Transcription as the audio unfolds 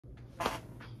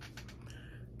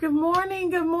Good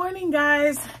morning,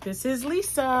 guys. This is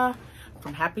Lisa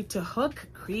from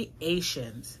Happytohook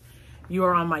Creations. You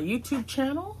are on my YouTube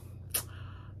channel.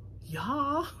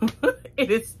 Yeah,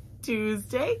 it is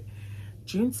Tuesday,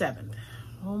 June 7th.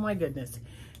 Oh my goodness.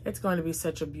 It's going to be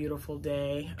such a beautiful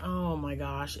day. Oh my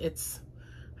gosh. It's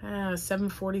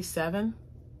 7:47.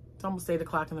 It's almost 8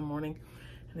 o'clock in the morning.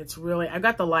 And it's really, I've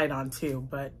got the light on too,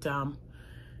 but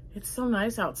it's so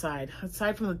nice outside,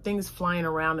 aside from the things flying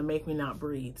around and make me not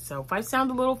breathe. So if I sound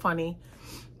a little funny,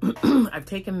 I've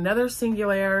taken another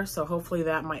Singulair, so hopefully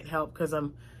that might help, because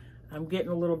I'm getting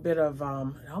a little bit of,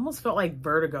 it almost felt like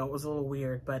vertigo. It was a little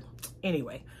weird, but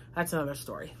anyway, that's another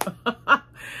story.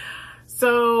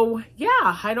 So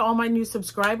yeah, hi to all my new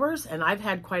subscribers, and I've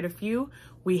had quite a few.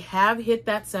 We have hit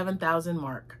that 7,000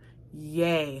 mark.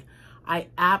 Yay. I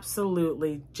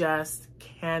absolutely just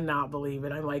cannot believe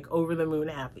it. I'm like over the moon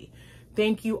happy.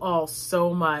 Thank you all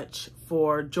so much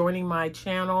for joining my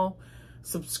channel,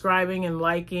 subscribing and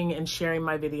liking and sharing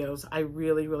my videos. I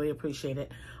really, really appreciate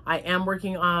it. I am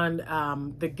working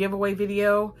on the giveaway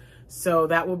video, so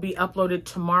that will be uploaded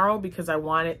tomorrow because I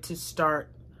want it to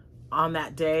start on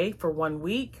that day for 1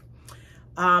 week.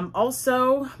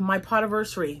 Also, my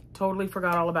podiversary, totally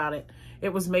forgot all about it.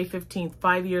 It was May 15th,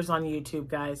 5 years on YouTube,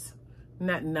 guys. Isn't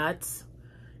that nuts?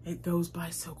 It goes by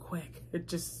so quick. It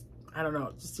just, I don't know,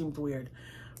 it just seems weird.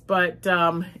 But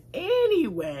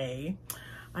anyway,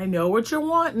 I know what you're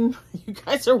wanting. You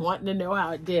guys are wanting to know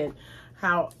how it did,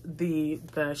 how the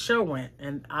show went,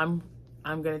 and I'm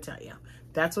gonna tell you.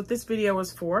 That's what this video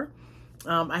was for.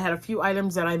 I had a few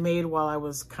items that I made while I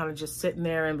was kind of just sitting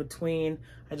there in between.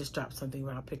 I just dropped something,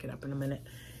 but I'll pick it up in a minute.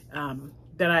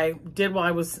 That I did while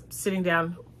I was sitting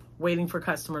down waiting for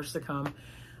customers to come.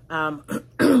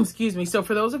 Excuse me. So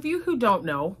for those of you who don't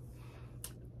know,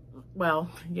 well,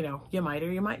 you know, you might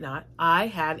or you might not. I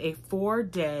had a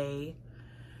 4-day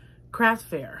craft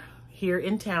fair here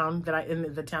in town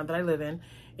in the town that I live in.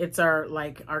 It's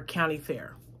our county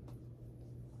fair.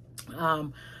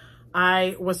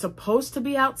 I was supposed to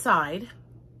be outside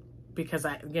because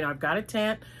I've got a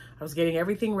tent. I was getting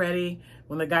everything ready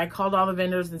when the guy called all the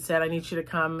vendors and said, I need you to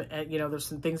come, and there's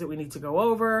some things that we need to go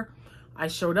over. I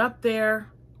showed up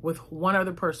there with one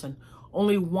other person.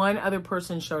 Only one other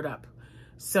person showed up.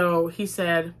 So he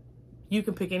said, you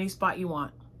can pick any spot you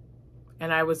want.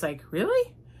 And I was like,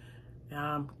 really?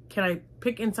 Can I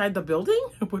pick inside the building?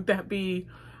 Would that be,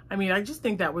 I just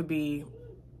think that would be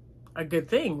a good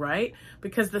thing, right?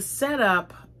 Because the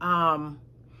setup, I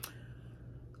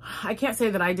can't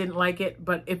say that I didn't like it,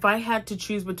 but if I had to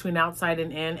choose between outside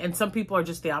and in, and some people are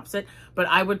just the opposite, but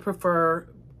I would prefer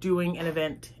doing an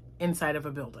event inside of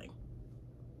a building.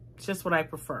 It's just what I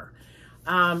prefer.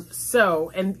 So,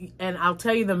 and I'll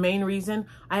tell you the main reason.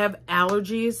 I have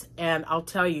allergies, and I'll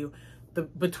tell you,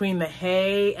 between the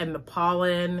hay and the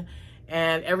pollen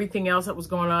and everything else that was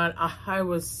going on, I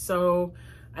was so,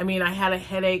 I had a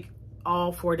headache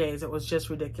all 4 days. It was just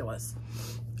ridiculous.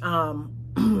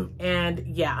 And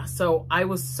yeah, so I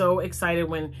was so excited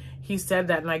when he said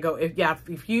that, and I go,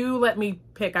 if you let me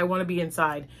pick, I want to be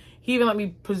inside. He even let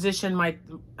me position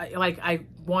I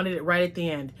wanted it right at the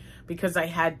end, because I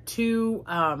had two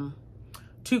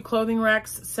clothing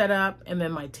racks set up and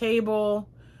then my table.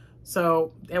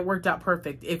 So it worked out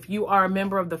perfect. If you are a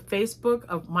member of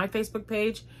my Facebook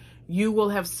page, you will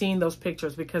have seen those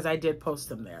pictures because I did post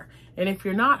them there. And if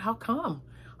you're not, how come?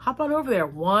 Hop on over there.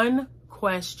 One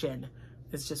question.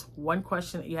 It's just one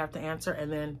question that you have to answer,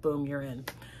 and then boom, you're in.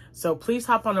 So please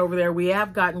hop on over there. We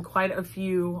have gotten quite a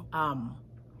few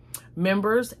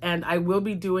members, and I will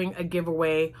be doing a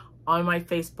giveaway on my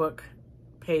Facebook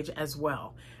page as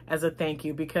well as a thank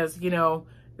you, because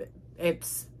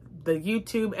it's the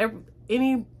YouTube,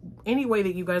 any way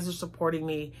that you guys are supporting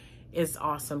me is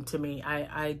awesome to me.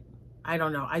 I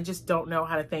don't know. I just don't know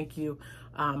how to thank you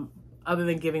other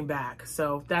than giving back.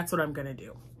 So that's what I'm gonna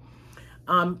do.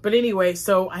 But anyway,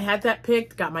 so I had that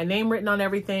picked, got my name written on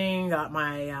everything, got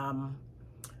my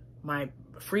my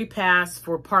free pass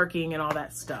for parking and all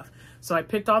that stuff. So I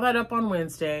picked all that up on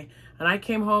Wednesday, and I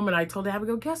came home and I told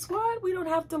Abigail, guess what? We don't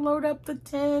have to load up the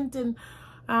tent and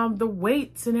the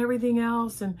weights and everything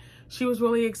else. And she was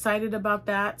really excited about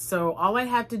that. So all I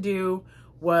had to do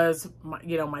was,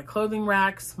 my clothing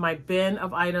racks, my bin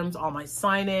of items, all my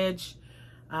signage,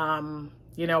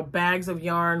 bags of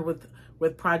yarn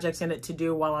with projects in it to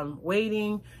do while I'm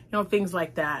waiting, things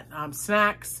like that.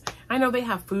 Snacks. I know they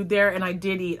have food there, and I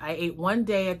did eat. I ate one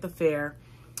day at the fair.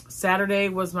 Saturday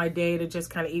was my day to just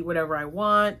kind of eat whatever I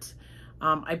want.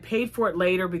 I paid for it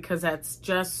later because that's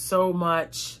just so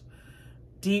much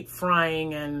deep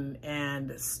frying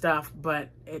and stuff, but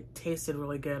it tasted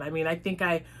really good. I mean, I think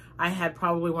I had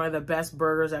probably one of the best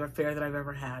burgers at a fair that I've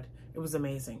ever had. It was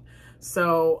amazing.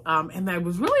 So, and I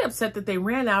was really upset that they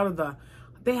ran out of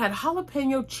they had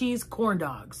jalapeno cheese corn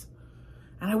dogs.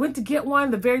 And I went to get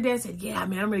one the very day. I said, yeah,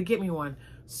 man, I'm going to get me one.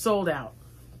 Sold out.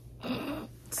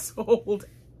 Sold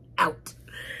out.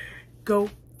 Go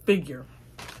figure.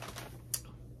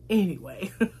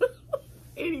 Anyway.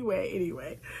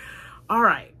 Anyway. All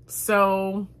right.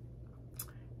 So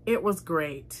it was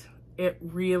great. It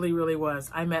really, really was.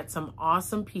 I met some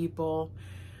awesome people,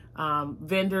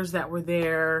 vendors that were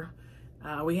there.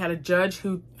 We had a judge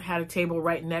who had a table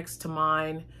right next to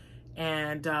mine,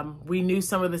 and we knew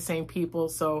some of the same people.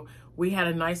 So we had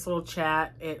a nice little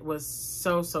chat. It was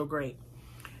so, so great.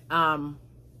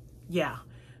 Yeah.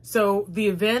 So the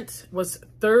event was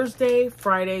Thursday,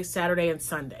 Friday, Saturday, and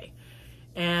Sunday.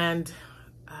 And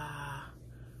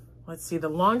let's see, the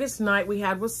longest night we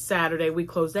had was Saturday. We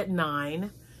closed at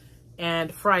 9.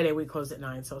 And Friday we closed at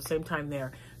 9, so same time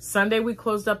there. Sunday we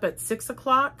closed up at 6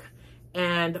 o'clock.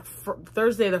 And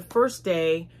Thursday, the first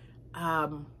day,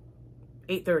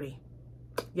 8:30.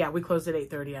 Yeah, we closed at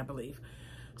 8:30, I believe.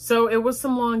 So it was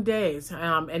some long days.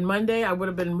 And Monday, I would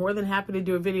have been more than happy to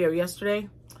do a video. Yesterday,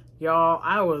 y'all,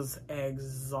 I was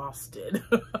exhausted.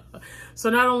 So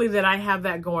not only did I have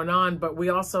that going on, but we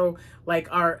also, like,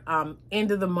 our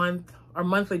end of the month, our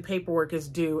monthly paperwork is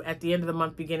due at the end of the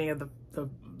month, beginning of the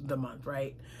month,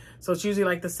 right? So it's usually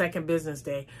like the second business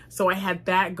day. So I had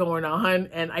that going on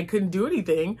and I couldn't do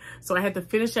anything. So I had to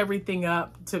finish everything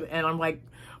up and I'm like,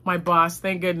 my boss,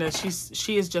 thank goodness,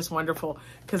 she is just wonderful.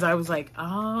 Cause I was like,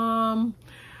 how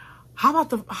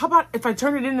about if I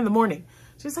turn it in the morning?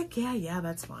 She's like, yeah,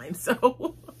 that's fine.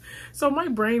 So my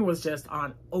brain was just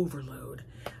on overload.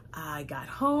 I got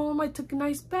home, I took a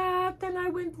nice bath, and I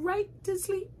went right to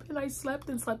sleep, and I slept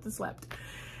and slept and slept.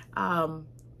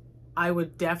 I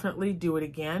would definitely do it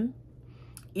again.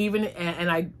 Even, and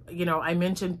I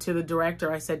mentioned to the director,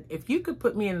 I said, if you could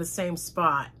put me in the same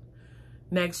spot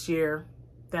next year,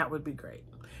 that would be great.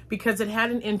 Because it had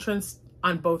an entrance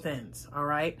on both ends, all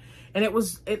right? And it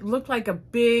looked like a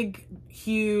big,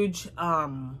 huge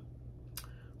barn.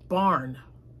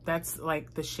 That's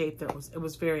like the shape that it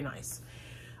was very nice.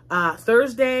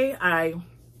 Thursday, I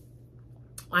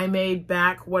made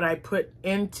back what I put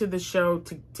into the show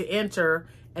to enter,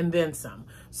 and then some.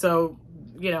 So,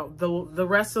 the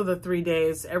rest of the 3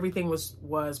 days, everything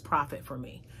was profit for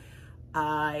me.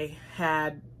 I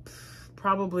had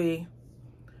probably,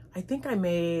 I think I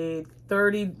made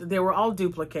 30, they were all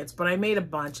duplicates, but I made a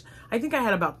bunch. I think I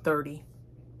had about 30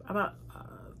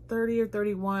 or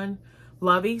 31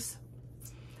 loveys.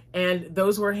 And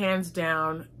those were hands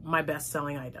down my best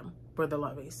selling item for the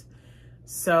loveys.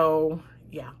 So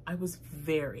yeah, I was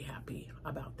very happy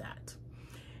about that.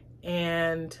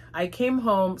 And I came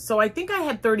home. So I think I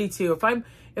had 32. I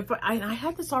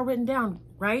had this all written down,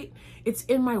 right? It's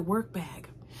in my work bag.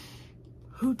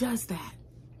 Who does that?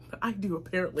 I do,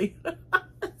 apparently.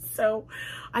 So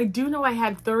I do know I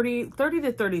had 30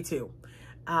 to 32.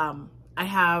 I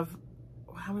have,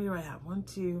 how many do I have? 1,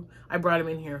 2, I brought them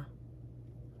in here.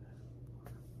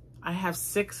 I have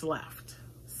 6 left.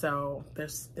 So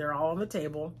they're all on the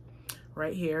table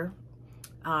right here.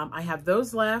 I have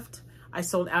those left. I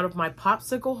sold out of my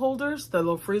popsicle holders, the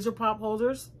little freezer pop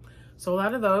holders. Sold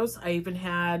out of those. I even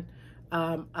had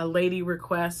a lady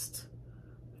request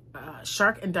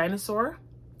shark and dinosaur.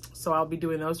 So I'll be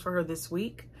doing those for her this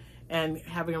week and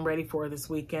having them ready for her this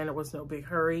weekend. It was no big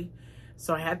hurry.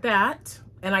 So I had that.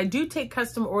 And I do take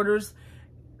custom orders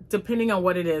depending on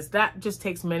what it is. That just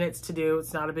takes minutes to do.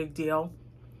 It's not a big deal.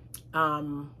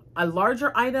 A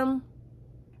larger item,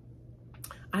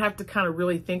 I have to kind of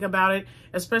really think about it,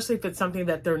 especially if it's something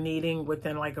that they're needing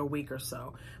within like a week or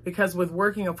so. Because with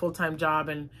working a full-time job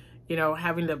and,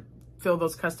 having to fill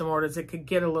those custom orders, it could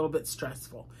get a little bit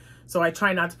stressful. So I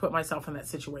try not to put myself in that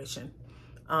situation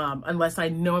unless I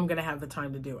know I'm going to have the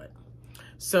time to do it.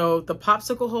 So the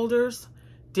popsicle holders,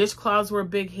 dishcloths were a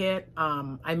big hit.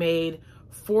 I made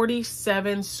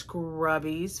 47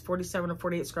 scrubbies, 47 or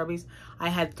 48 scrubbies. I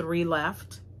had 3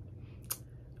 left.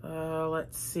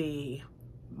 Let's see.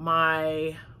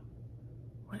 What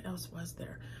else was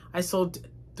there? I sold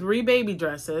 3 baby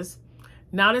dresses.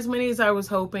 Not as many as I was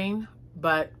hoping,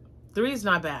 but 3 is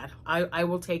not bad. I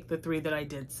will take the 3 that I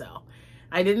did sell.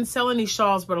 I didn't sell any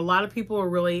shawls, but a lot of people were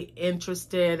really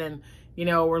interested and,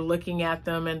 were looking at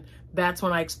them. And that's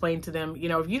when I explained to them,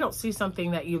 if you don't see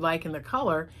something that you like in the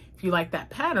color, if you like that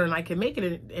pattern, I can make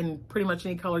it in pretty much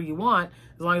any color you want,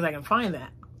 as long as I can find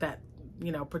that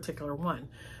particular one.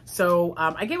 So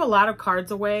I gave a lot of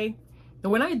cards away.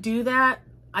 And when I do that,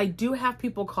 I do have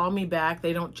people call me back.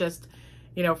 They don't just,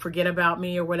 you know, forget about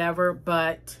me or whatever,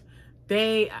 but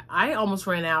I almost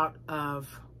ran out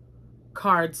of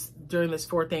cards during this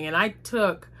 4th thing, and I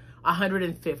took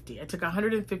 150. I took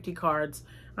 150 cards.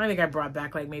 I think I brought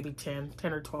back like maybe 10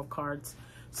 or 12 cards.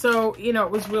 So, you know,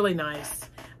 it was really nice.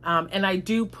 And I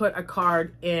do put a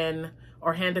card in,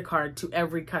 or hand a card to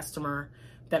every customer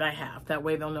that I have. That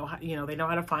way they'll know how, you know, they know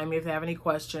how to find me if they have any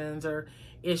questions or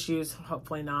issues.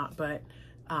 Hopefully not, but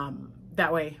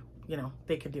that way, you know,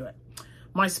 they can do it.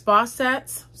 My spa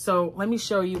sets. So let me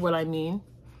show you what I mean.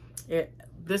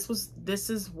 This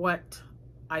is what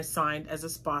I signed as a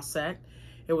spa set.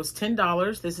 It was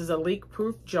 $10. This is a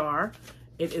leak-proof jar.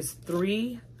 It is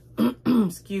 3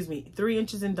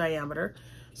 inches in diameter.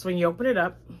 So when you open it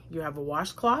up, you have a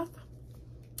washcloth,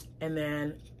 and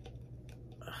then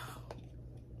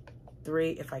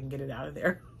 3, if I can get it out of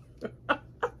there,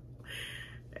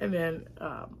 and then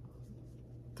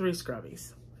 3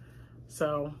 scrubbies.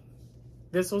 So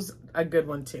this was a good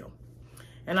one too.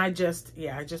 And I just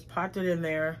popped it in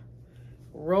there,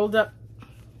 rolled up.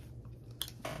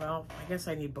 Well, I guess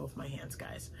I need both my hands,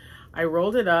 guys. I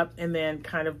rolled it up and then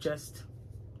kind of just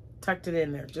tucked it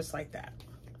in there, just like that.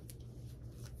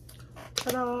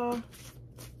 Ta-da!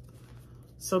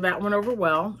 So that went over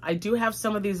well. I do have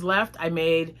some of these left. I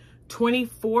made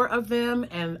 24 of them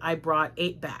and I brought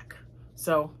 8 back.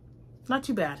 So not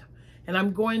too bad. And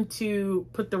I'm going to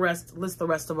put list the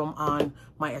rest of them on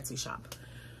my Etsy shop.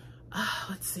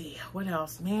 Let's see, what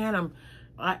else? Man,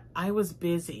 I was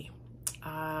busy.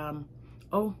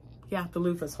 Oh yeah, the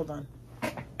loofahs, hold on.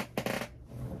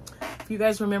 If you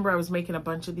guys remember, I was making a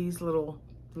bunch of these little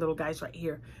guys right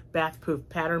here. Bath Poof,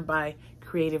 patterned by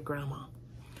Creative Grandma.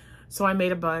 So I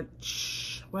made a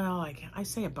bunch. Well, I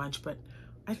say a bunch, but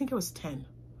I think it was 10.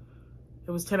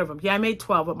 It was 10 of them. Yeah, I made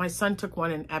 12, but my son took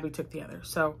one and Abby took the other.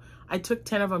 So I took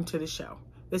 10 of them to the show.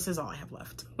 This is all I have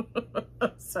left.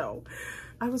 So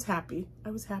I was happy.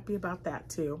 I was happy about that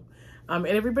too. And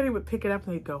everybody would pick it up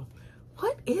and they'd go,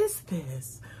 "What is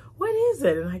this? What is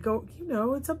it?" And I go, "You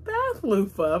know, it's a bath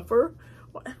loofah for,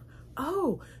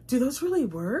 oh, do those really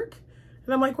work?"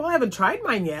 And I'm like, "Well, I haven't tried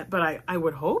mine yet, but I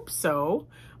would hope so."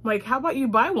 I'm like, "How about you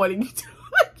buy one and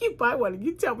you buy one and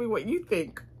you tell me what you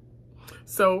think?"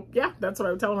 So yeah, that's what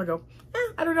I would tell them. I go,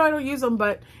 I don't know, I don't use them,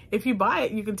 but if you buy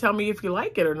it, you can tell me if you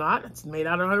like it or not. It's made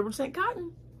out of 100%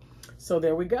 cotton. So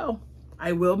there we go.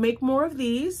 I will make more of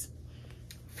these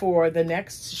for the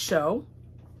next show.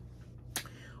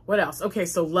 What else? Okay,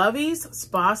 so loveys,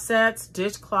 spa sets,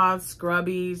 dishcloths,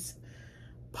 scrubbies,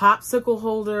 popsicle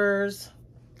holders,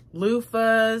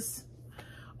 loofahs.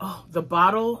 Oh,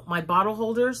 my bottle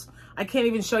holders. I can't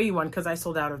even show you one because I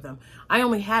sold out of them. I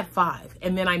only had 5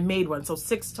 and then I made one, so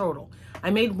 6 total. I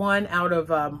made one out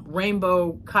of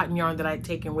rainbow cotton yarn that I had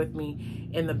taken with me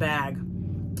in the bag.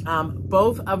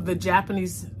 Both of the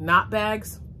Japanese knot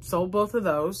bags, sold both of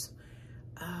those.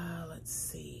 Let's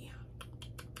see.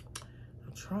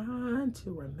 I'm trying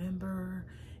to remember.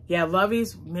 Yeah,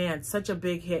 loveys, man, such a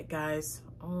big hit, guys.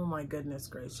 Oh my goodness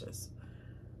gracious.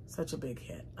 Such a big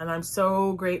hit. And I'm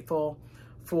so grateful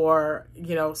for,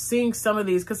 you know, seeing some of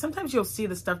these, because sometimes you'll see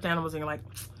the stuffed animals and you're like,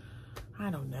 I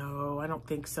don't know, I don't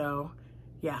think so.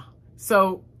 Yeah.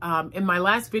 So in my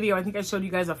last video, I think I showed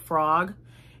you guys a frog.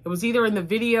 It was either in the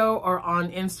video or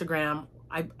on Instagram.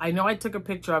 I know I took a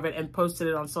picture of it and posted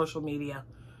it on social media.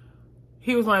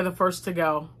 He was one of the first to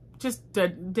go. Just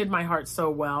did my heart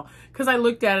so well. Because I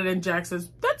looked at it and Jack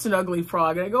says, "That's an ugly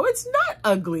frog." And I go, "It's not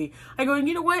ugly." I go, "And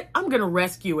you know what? I'm going to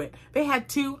rescue it." They had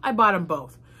 2. I bought them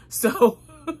both. So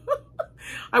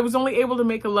I was only able to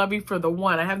make a lovey for the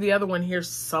one. I have the other one here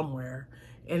somewhere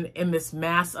in this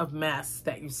mass of mess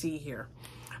that you see here.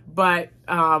 But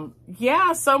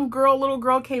yeah, some little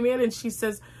girl came in and she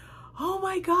says, "Oh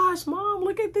my gosh, Mom,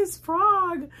 look at this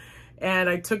frog." And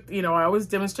I took, you know, I always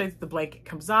demonstrate that the blanket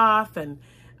comes off, and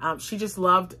she just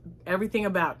loved everything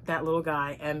about that little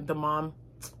guy. And the mom,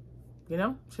 you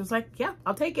know, she was like, "Yeah,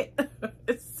 I'll take it."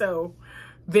 So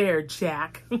there,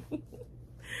 Jack.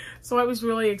 So I was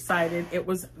really excited. It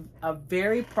was a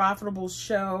very profitable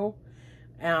show.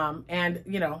 And,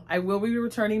 you know, I will be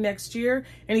returning next year.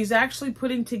 And he's actually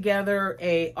putting together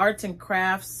a arts and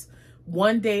crafts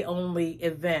 1-day only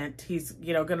event. He's,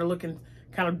 you know, going to look and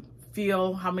kind of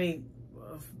feel how many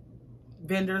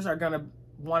vendors are going to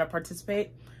want to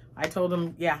participate. I told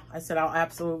him, yeah, I said, I'll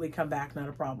absolutely come back. Not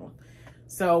a problem.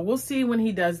 So we'll see when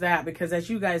he does that, because as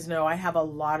you guys know, I have a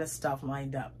lot of stuff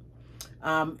lined up.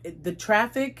 The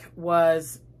traffic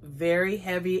was very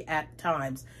heavy at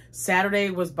times.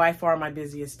 Saturday was by far my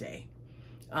busiest day.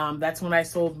 That's when I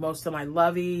sold most of my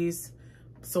loveys,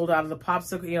 sold out of the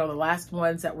popsicle, you know, the last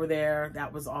ones that were there,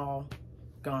 that was all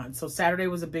gone. So Saturday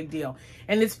was a big deal.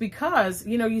 And it's because,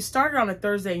 you know, you started on a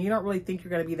Thursday and you don't really think you're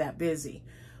going to be that busy.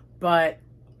 But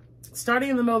starting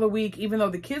in the middle of the week, even though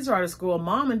the kids are out of school,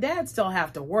 mom and dad still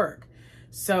have to work.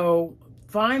 So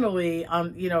finally,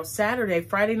 you know, Saturday,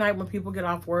 Friday night when people get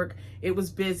off work, it was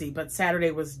busy. But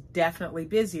Saturday was definitely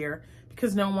busier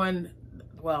because no one,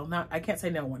 well, not, I can't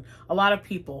say no one, a lot of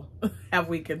people have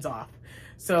weekends off.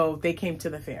 So they came to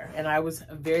the fair and I was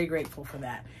very grateful for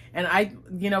that. And I,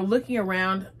 you know, looking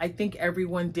around, I think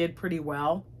everyone did pretty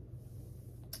well.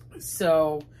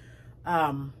 So,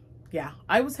 yeah,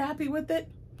 I was happy with it.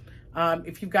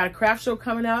 If you've got a craft show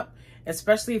coming up,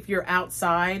 especially if you're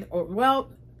outside, or,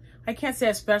 well, I can't say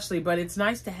especially, but it's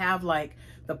nice to have like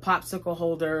the popsicle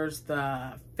holders,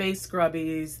 the face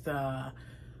scrubbies, the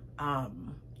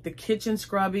kitchen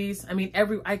scrubbies. I mean,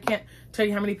 I can't tell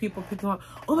you how many people pick them up.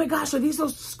 Oh my gosh, are these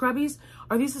those scrubbies?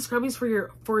 Are these the scrubbies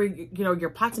for you know, your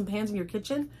pots and pans in your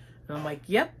kitchen? And I'm like,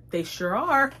 yep, they sure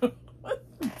are.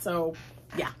 So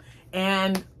yeah.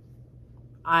 And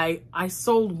I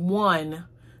sold one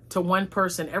to one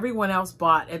person. Everyone else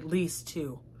bought at least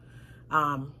two.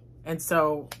 And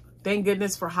so thank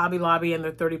goodness for Hobby Lobby and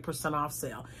their 30% off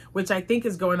sale, which I think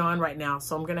is going on right now.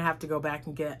 So I'm going to have to go back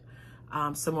and get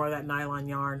some more of that nylon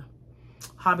yarn.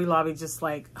 Hobby Lobby, just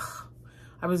like, ugh.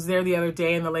 I was there the other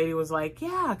day and the lady was like,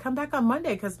 yeah, come back on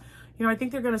Monday because, you know, I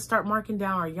think they're going to start marking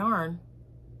down our yarn.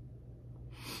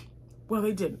 Well,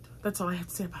 they didn't. That's all I have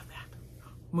to say about that.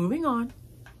 Moving on.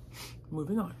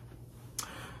 Moving on.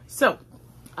 So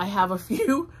I have a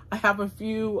few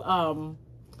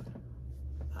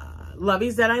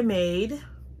loveys that I made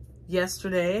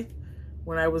yesterday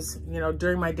when I was, you know,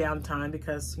 during my downtime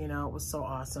because, you know, it was so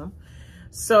awesome.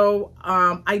 So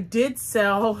I did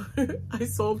sell, I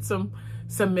sold some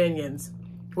Minions.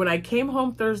 When I came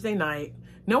home Thursday night,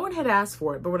 no one had asked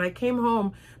for it, but when I came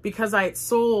home, because I had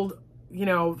sold, you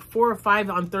know, 4 or 5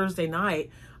 on Thursday night,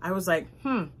 I was like,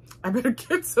 I better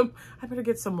get some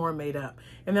more made up.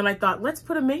 And then I thought, let's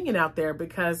put a Minion out there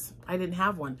because I didn't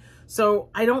have one. So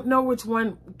I don't know which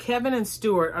one. Kevin and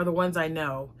Stuart are the ones I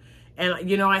know. And,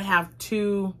 you know, I have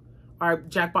 2, or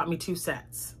Jack bought me 2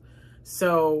 sets.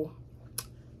 So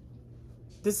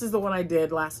this is the one I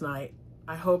did last night.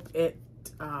 I hope it,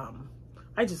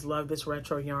 I just love this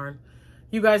retro yarn.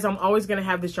 You guys, I'm always going to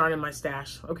have this yarn in my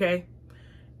stash, okay?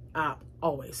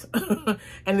 Always.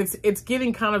 And it's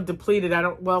getting kind of depleted.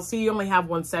 Well, see, you only have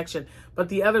one section, but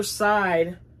the other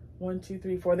side, 1, 2,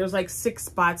 3, 4, there's like 6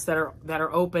 spots that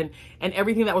are open, and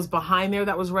everything that was behind there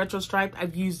that was retro striped,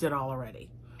 I've used it all already.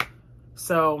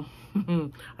 So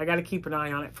I got to keep an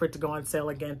eye on it for it to go on sale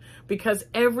again, because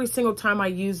every single time I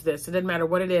use this, it doesn't matter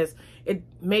what it is, it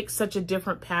makes such a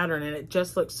different pattern and it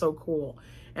just looks so cool.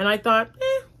 And I thought,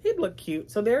 he'd look cute.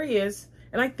 So there he is.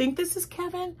 And I think this is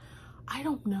Kevin. I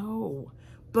don't know,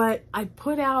 but I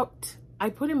put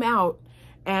him out,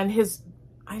 and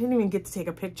I didn't even get to take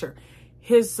a picture.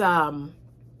 His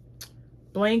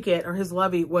blanket or his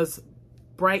lovey was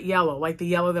bright yellow, like the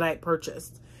yellow that I had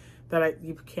purchased, that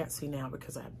you can't see now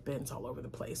because I have bins all over the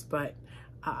place. But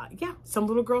yeah, some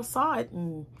little girl saw it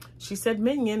and she said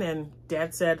Minion, and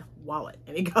Dad said wallet,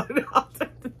 and he got it off.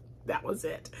 That was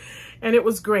it. And it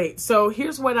was great. So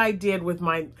here's what I did with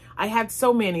I had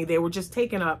so many, they were just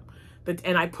taken up.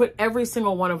 And I put every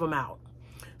single one of them out.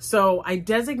 So I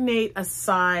designate a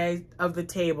side of the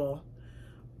table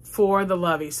for the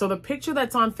lovey. So the picture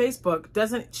that's on Facebook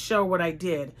doesn't show what I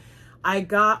did. I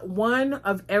got one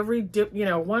of every, you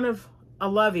know, one of a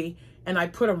lovey, and I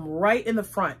put them right in the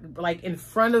front, like in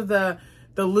front of the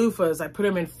loofahs. I put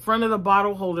them in front of the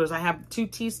bottle holders. I have 2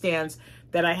 tea stands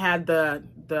that I had the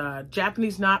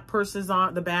Japanese knot purses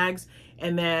on, the bags,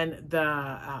 and then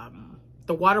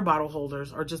the water bottle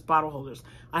holders, or just bottle holders.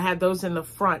 I had those in the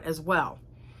front as well.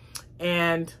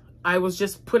 And I was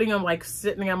just putting them, like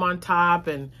sitting them on top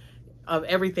and of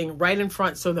everything right in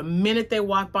front. So the minute they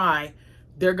walk by,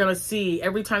 they're going to see,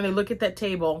 every time they look at that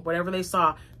table, whatever they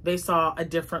saw a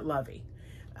different lovey.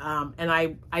 And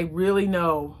I really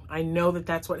know, that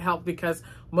that's what helped, because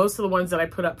most of the ones that I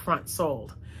put up front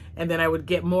sold. And then I would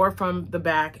get more from the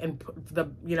back, and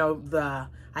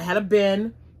I had a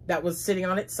bin that was sitting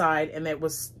on its side, and it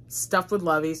was stuffed with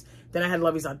loveys. Then I had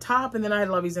loveys on top, and then I had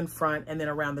loveys in front, and then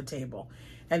around the table.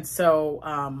 And so,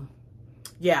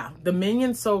 yeah, the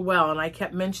Minions sold well, and I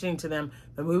kept mentioning to them,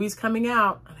 the movie's coming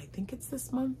out, and I think it's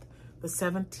this month, the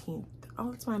 17th.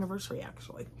 Oh, it's my anniversary,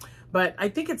 actually. But I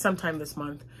think it's sometime this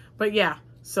month. But yeah,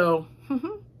 so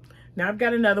now I've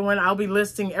got another one. I'll be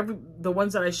listing the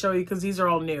ones that I show you, because these are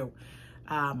all new.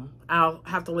 I'll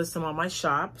have to list them on my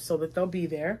shop so that they'll be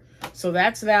there. So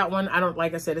that's that one. I don't,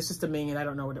 like I said, it's just a minion. I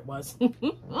don't know what it was.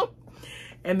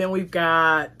 And then we've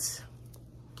got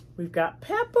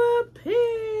Peppa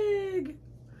Pig.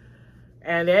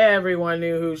 And everyone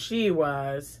knew who she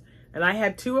was. And I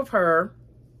had 2 of her.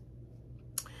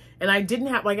 And I didn't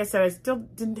have, like I said, I still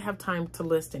didn't have time to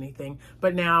list anything.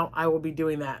 But now I will be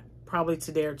doing that probably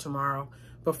today or tomorrow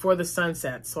before the sun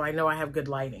sets. So I know I have good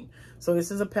lighting. So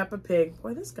this is a Peppa Pig.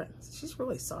 Boy, this guy, she's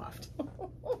really soft.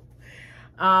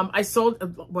 I sold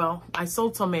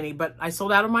so many, but I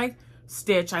sold out of my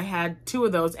Stitch. I had 2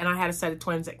 of those, and I had a set of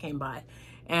twins that came by.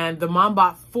 And the mom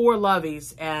bought 4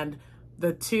 Loveys, and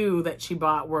the 2 that she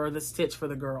bought were the Stitch for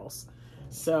the girls.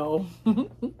 So,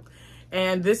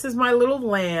 and this is my little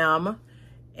lamb,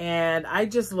 and I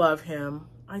just love him.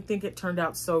 I think it turned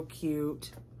out so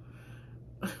cute.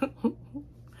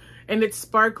 And it's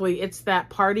sparkly. It's that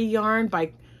party yarn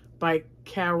by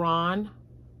Caron,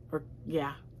 or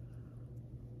yeah,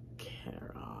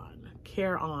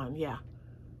 Caron, yeah.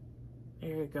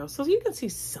 There you go. So you can see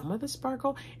some of the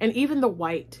sparkle, and even the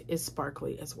white is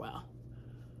sparkly as well.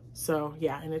 So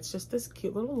yeah, and it's just this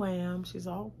cute little lamb. She's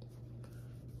all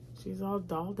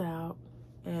dolled out,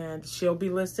 and she'll be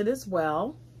listed as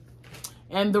well.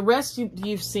 And the rest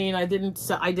you've seen, I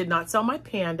did not sell my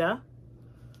panda,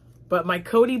 but my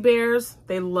Cody bears,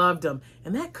 they loved them.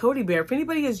 And that Cody bear, if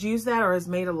anybody has used that or has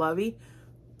made a lovey,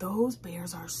 those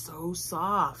bears are so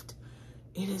soft.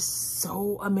 It is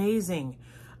so amazing.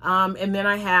 And then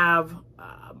I have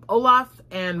Olaf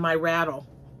and my rattle.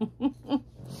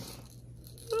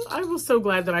 I was so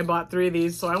glad that I bought 3 of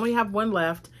these, so I only have 1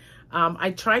 left.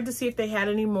 I tried to see if they had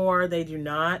any more. They do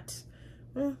not.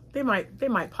 They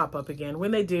might pop up again.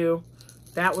 When they do,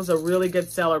 that was a really good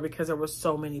seller because there were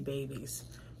so many babies.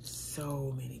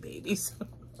 So many babies.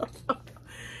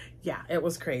 Yeah, it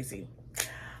was crazy.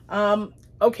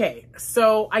 Okay,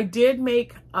 so I did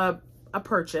make a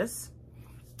purchase,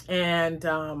 and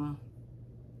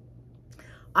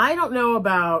I don't know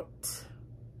about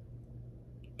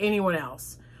anyone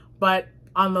else, but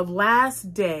on the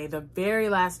last day, the very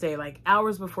last day, like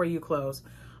hours before you close,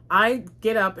 I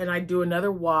get up and I do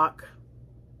another walk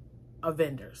of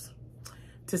vendors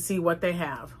to see what they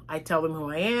have. I tell them who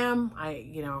I am.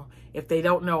 You know, if they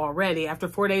don't know already, after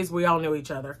 4 days, we all knew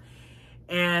each other.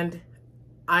 And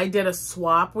I did a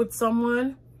swap with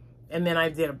someone, and then I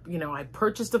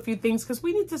purchased a few things because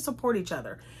we need to support each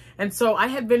other. And so I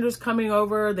had vendors coming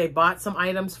over. They bought some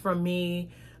items from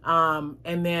me.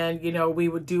 And then, you know, we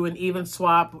would do an even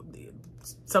swap,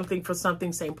 something for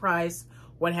something, same price,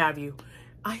 what have you.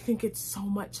 I think it's so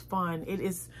much fun. It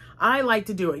is. I like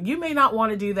to do it. You may not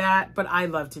want to do that, but I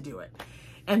love to do it.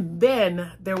 And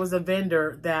then there was a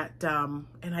vendor that,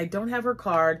 and I don't have her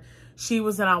card. She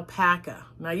was an alpaca.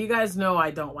 Now, you guys know I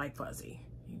don't like fuzzy.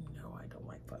 You know I don't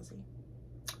like fuzzy.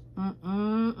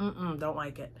 Don't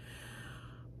like it.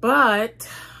 But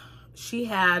she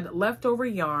had leftover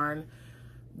yarn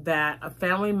that a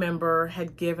family member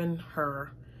had given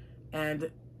her, and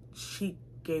she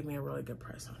gave me a really good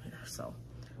price on here. So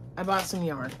I bought some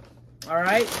yarn. All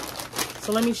right.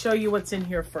 So let me show you what's in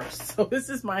here first. So this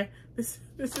is my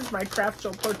craft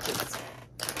show purchase.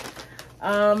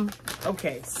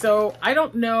 Okay, so I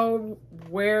don't know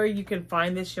where you can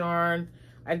find this yarn.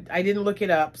 I didn't look it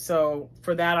up, so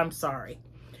for that I'm sorry.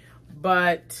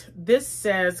 But this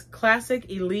says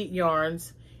Classic Elite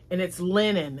Yarns, and it's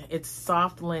linen. It's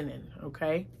soft linen,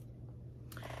 okay?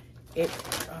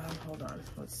 Hold on,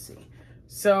 let's see.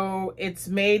 So it's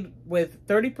made with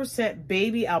 30%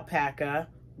 baby alpaca,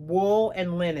 wool,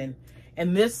 and linen.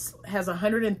 And this has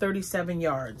 137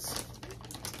 yards.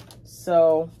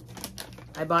 So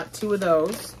I bought 2 of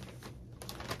those.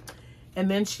 And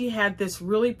then she had this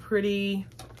really pretty,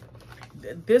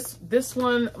 this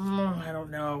one, I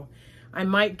don't know. I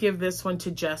might give this one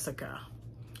to Jessica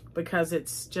because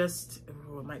it's just,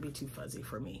 it might be too fuzzy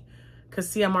for me. Because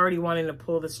see, I'm already wanting to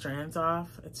pull the strands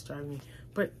off. It's driving me,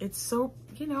 but it's so,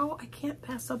 you know, I can't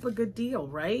pass up a good deal,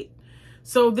 right?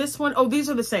 So this one, oh, these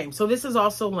are the same. So this is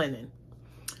also linen.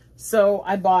 So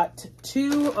I bought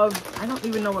 2 of, I don't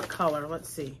even know what color. Let's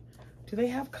see. Do they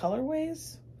have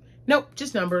colorways? Nope,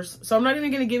 just numbers. So I'm not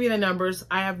even going to give you the numbers.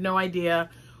 I have no idea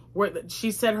where.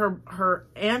 She said her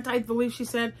aunt, I believe she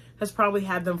said, has probably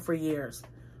had them for years.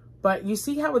 But you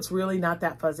see how it's really not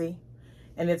that fuzzy?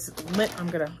 And it's I'm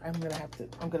gonna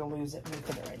lose it. Let me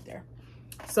put it right there.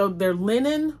 So they're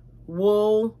linen,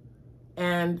 wool,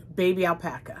 and baby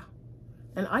alpaca.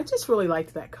 And I just really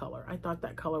liked that color. I thought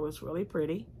that color was really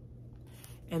pretty.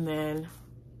 And then,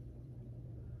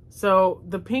 so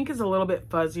the pink is a little bit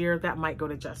fuzzier. That might go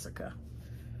to Jessica.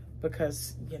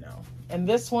 because, you know, and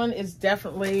this one is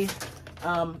definitely,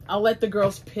 I'll let the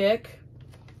girls pick,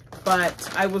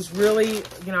 but I was really,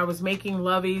 you know, I was making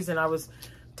loveys and I was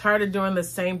tired of doing the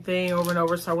same thing over and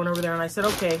over. So I went over there and I said,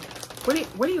 okay,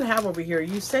 what do you have over here?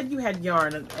 You said you had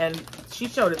yarn, and she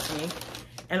showed it to me,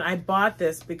 and I bought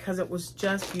this because it was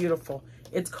just beautiful.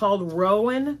 It's called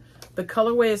Rowan. The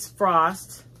colorway is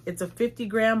Frost. It's a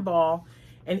 50-gram ball.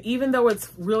 And even though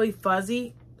it's really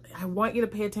fuzzy, I want you to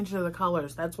pay attention to the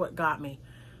colors. That's what got me.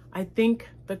 I think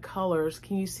the colors,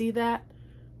 can you see that?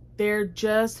 They're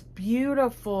just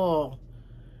beautiful.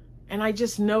 And I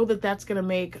just know that that's going to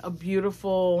make a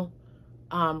beautiful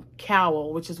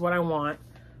cowl, which is what I want.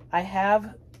 I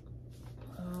have,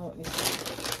 let me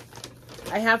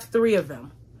see. I have 3 of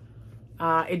them.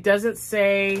 It doesn't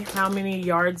say how many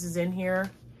yards is in here.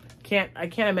 I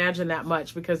can't imagine that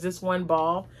much, because this one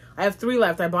ball, I have 3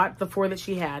 left. I bought the 4 that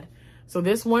she had. So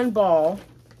this one ball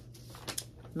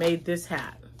made this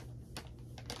hat.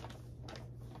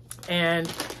 And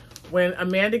when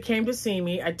Amanda came to see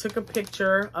me, I took a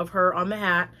picture of her on the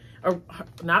hat, or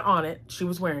not on it, she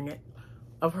was wearing it,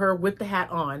 of her with the hat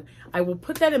on. I will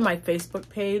put that in my Facebook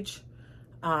page,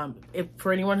 if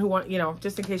for anyone who want, you know,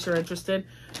 just in case you're interested.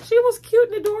 She was cute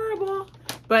and adorable.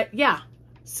 But yeah,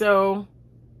 so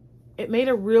it made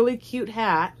a really cute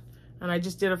hat, and I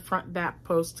just did a front back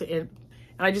post to it.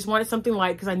 And I just wanted something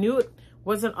light because I knew it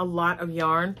wasn't a lot of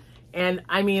yarn. And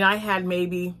I mean, I had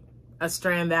maybe a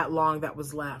strand that long that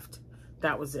was left.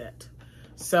 That was it.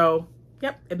 So,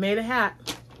 yep, it made a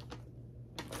hat.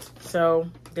 So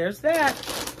there's that.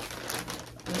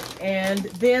 And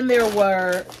then there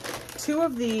were 2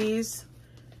 of these.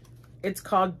 It's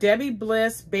called Debbie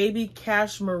Bliss Baby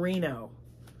Cashmerino.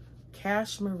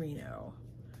 Cashmerino.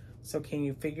 So can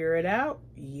you figure it out?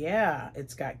 Yeah,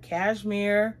 it's got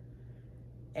cashmere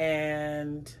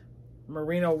and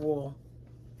merino wool.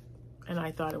 And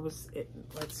I thought it was,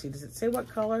 let's see, does it say what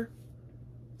color?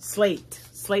 Slate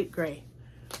gray.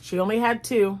 She only had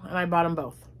 2 and I bought them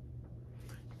both.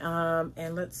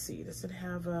 And let's see, does it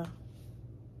have a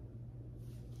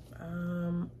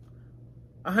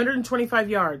 125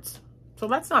 yards? So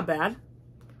that's not bad.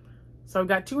 So I've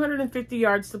got 250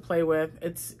 yards to play with.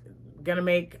 It's gonna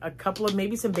make a couple of,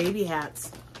 maybe some baby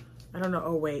hats. I don't know.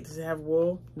 Oh wait, does it have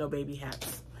wool? No baby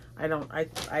hats.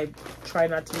 I try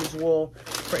not to use wool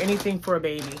for anything for a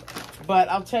baby. But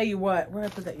I'll tell you what, where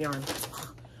did I put that yarn?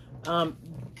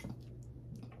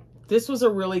 This was a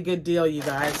really good deal, you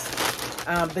guys.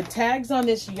 The tags on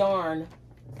this yarn,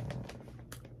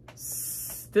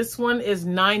 this one is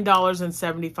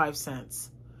 $9.75.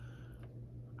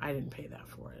 I didn't pay that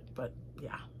for it, but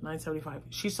yeah, $9.75.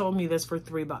 She sold me this for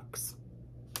 $3.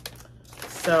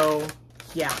 So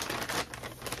yeah.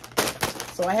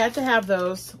 So I had to have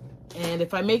those. And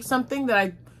if I make something that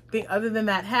I think other than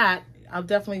that hat, I'll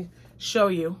definitely show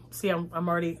you. See, I'm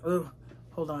already, ooh,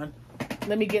 hold on.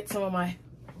 Let me get some of my,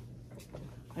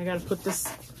 I gotta put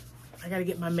this, I gotta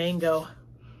get my mango.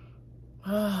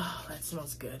 Oh, that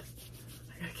smells good.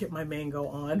 I gotta get my mango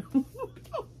on.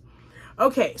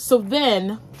 Okay, so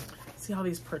then, see all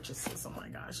these purchases. Oh my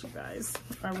gosh, you guys.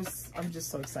 I'm just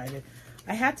so excited.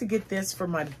 I had to get this for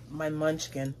my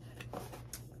munchkin.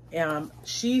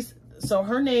 So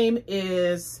her name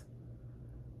is,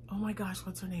 oh my gosh,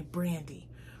 what's her name? Brandy.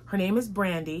 Her name is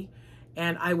Brandy,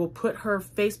 and I will put her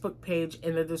Facebook page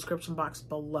in the description box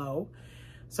below.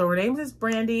 So her name is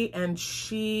Brandy, and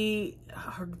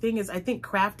her thing is, I think,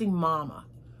 Crafting Mama.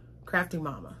 Crafting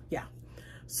Mama, yeah.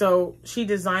 So she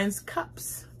designs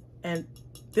cups, and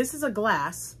this is a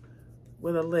glass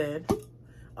with a lid.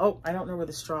 Oh, I don't know where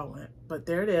the straw went, but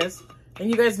there it is. And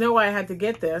you guys know why I had to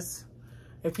get this.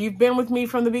 If you've been with me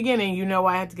from the beginning, you know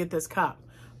I had to get this cup,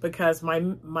 because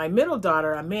my middle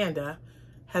daughter, Amanda,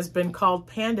 has been called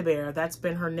Panda Bear. That's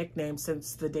been her nickname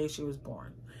since the day she was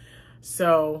born.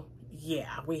 So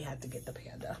yeah, we had to get the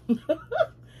panda.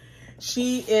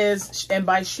 She is, and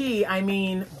by she, I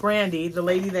mean Brandy, the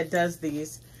lady that does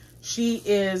these. She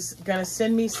is gonna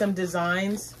send me some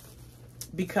designs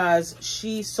because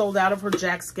she sold out of her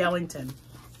Jack Skellington.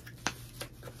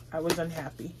 I was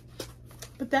unhappy,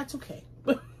 but that's okay.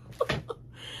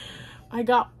 I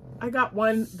got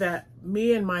one that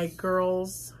me and my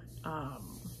girls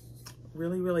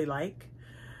really like.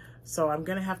 So I'm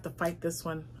gonna have to fight this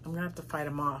one. I'm gonna have to fight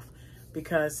them off,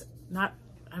 because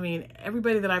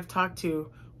everybody that I've talked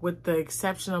to, with the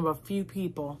exception of a few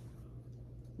people,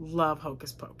 love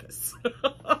Hocus Pocus.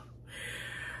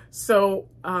 So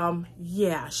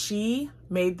yeah, she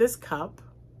made this cup,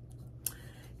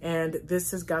 and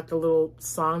this has got the little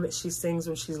song that she sings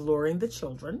when she's luring the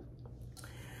children.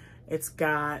 It's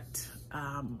got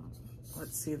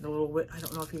let's see the little, I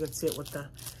don't know if you can see it with the,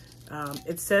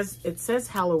 it says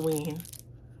Halloween,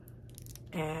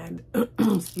 and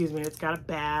excuse me, it's got a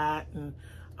bat and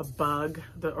a bug,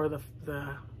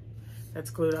 that's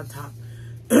glued on top.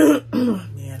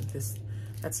 Man,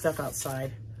 that stuff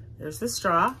outside. There's the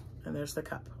straw and there's the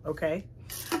cup. Okay,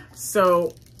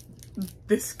 so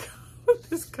this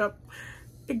cup,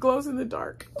 it glows in the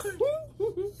dark.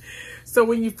 So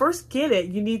when you first get it,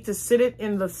 you need to sit it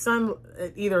in the sun,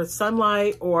 either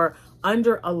sunlight or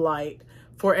under a light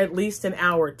for at least an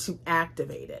hour to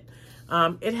activate it.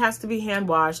 It has to be hand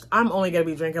washed. I'm only going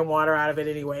to be drinking water out of it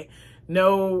anyway.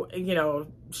 No, you know,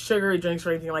 sugary drinks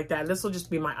or anything like that. This will just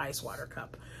be my ice water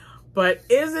cup. But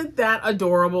isn't that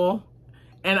adorable?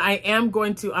 And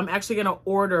I'm actually going to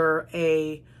order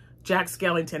a Jack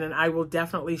Skellington, and I will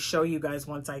definitely show you guys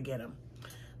once I get him,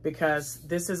 because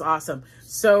this is awesome.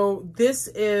 So this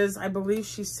is, I believe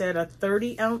she said, a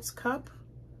 30-ounce cup.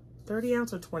 30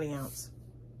 ounce or 20 ounce?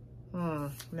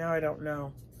 Now I don't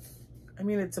know. I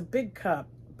mean, it's a big cup,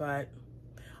 but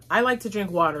I like to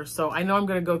drink water, so I know I'm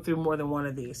going to go through more than one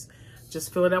of these.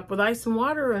 Just fill it up with ice and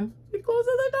water, and it glows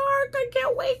in the dark. I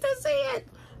can't wait to see it.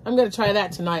 I'm going to try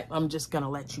that tonight. I'm just going to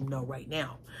let you know right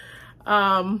now.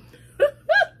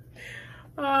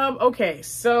 Okay,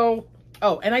 so,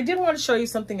 oh, and I did want to show you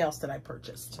something else that I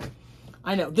purchased.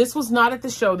 I know, this was not at the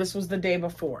show. This was the day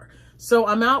before. So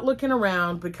I'm out looking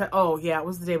around because, oh yeah, it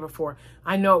was the day before.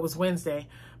 I know it was Wednesday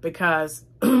because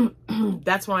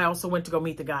that's when I also went to go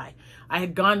meet the guy. I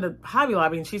had gone to Hobby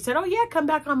Lobby and she said, oh yeah, come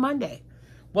back on Monday.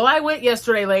 Well, I went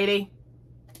yesterday, lady.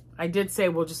 I did say,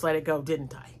 we'll just let it go,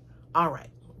 didn't I? All right,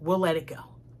 we'll let it go.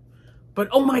 But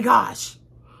oh my gosh,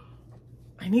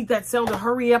 I need that sale to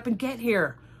hurry up and get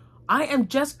here. I am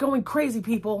just going crazy,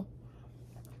 people.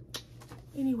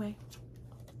 Anyway,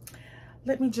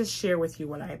 let me just share with you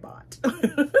what I bought.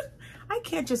 I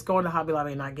can't just go into Hobby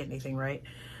Lobby and not get anything, right?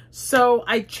 So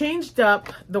I changed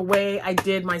up the way I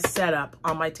did my setup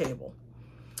on my table.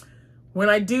 When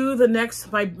I do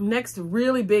my next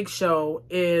really big show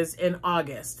is in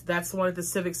August. That's the one at the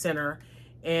Civic Center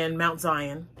in Mount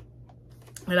Zion.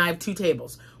 And I have 2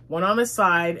 tables, one on the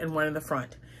side and one in the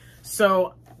front.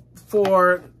 So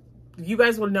you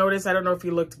guys will notice, I don't know if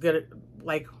you looked good,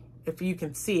 like if you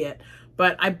can see it,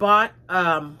 but I bought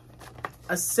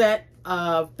a set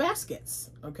of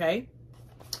baskets, okay?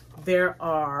 There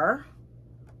are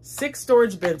 6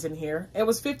 storage bins in here. It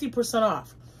was 50%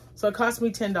 off. So it cost me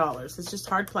 $10. It's just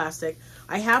hard plastic.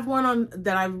 I have one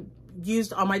that I've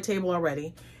used on my table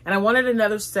already, and I wanted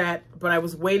another set, but I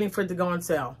was waiting for it to go on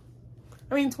sale.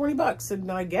 I mean, 20 bucks,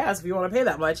 and I guess if you want to pay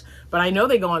that much, but I know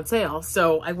they go on sale,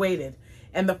 so I waited.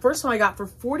 And the first one I got for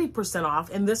 40% off,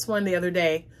 and this one the other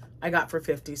day I got for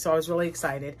 50, so I was really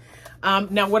excited.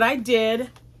 Now what I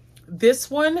did, this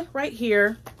one right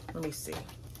here, let me see.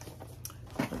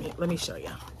 Let me show you.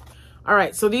 All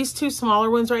right, so these 2 smaller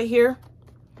ones right here,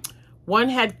 one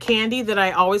had candy that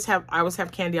I always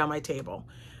have candy on my table.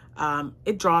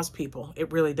 It draws people.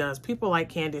 It really does. People like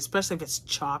candy, especially if it's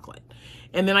chocolate.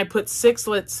 And then I put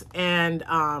Sixlets and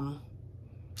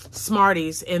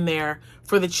Smarties in there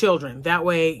for the children. That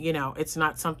way, you know, it's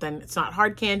not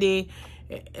hard candy,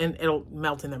 and it'll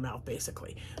melt in their mouth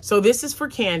basically. So this is for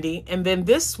candy. And then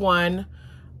this one,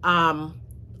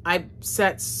 I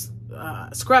set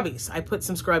Scrubbies. I put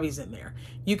some Scrubbies in there.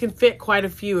 You can fit quite a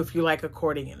few if you like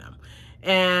according in them.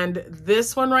 And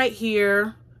this one right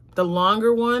here, the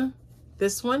longer one,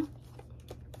 this one,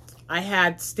 I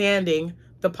had standing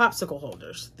the popsicle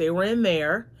holders. They were in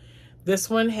there. This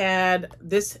one had,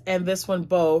 this and this one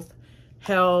both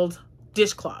held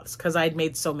dishcloths because I'd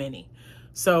made so many.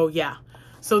 So yeah.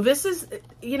 So this is,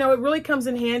 you know, it really comes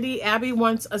in handy. Abby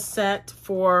wants a set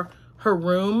for her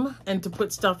room and to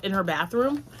put stuff in her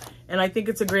bathroom. And I think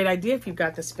it's a great idea if you've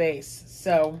got the space.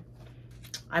 So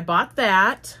I bought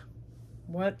that.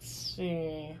 Let's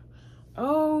see.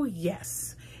 Oh,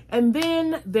 yes. And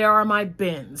then there are my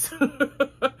bins.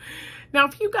 Now,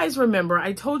 if you guys remember,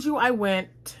 I told you I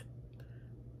went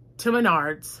to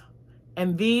Menards,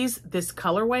 and this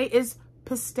colorway is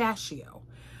pistachio.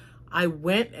 I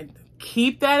went, and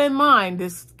keep that in mind.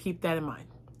 Keep that in mind.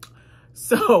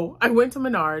 So I went to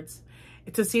Menards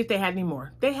to see if they had any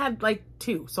more. They had like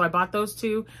 2. So I bought those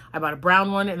 2. I bought a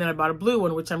brown one, and then I bought a blue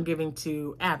one, which I'm giving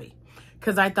to Abby.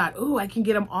 Because I thought, ooh, I can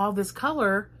get them all this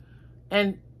color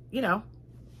and, you know,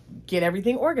 get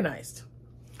everything organized.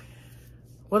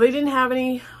 Well, they didn't have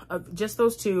any, just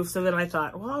those 2. So then I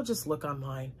thought, well, I'll just look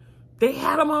online. They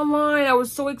had them online. I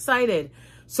was so excited.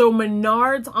 So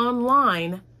Menards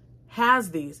online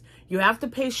has these. You have to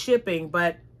pay shipping,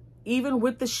 but even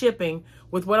with the shipping,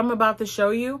 with what I'm about to show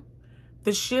you,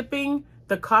 the shipping,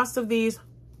 The cost of these,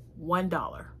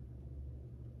 $1.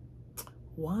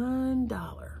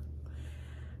 $1.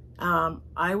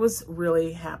 I was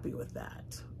really happy with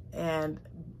that. And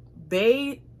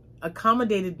they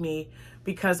accommodated me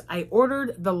because I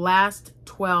ordered the last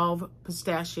 12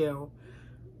 pistachio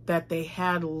that they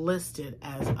had listed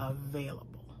as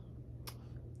available.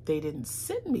 They didn't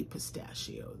send me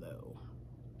pistachio though.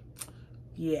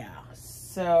 Yeah,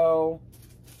 so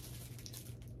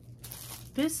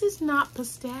this is not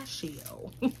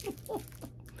pistachio.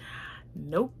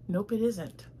 Nope, nope, it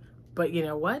isn't. But you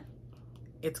know what?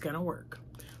 It's gonna work.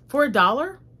 For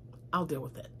 $1, I'll deal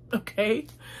with it, okay?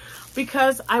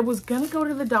 Because I was gonna go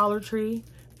to the Dollar Tree.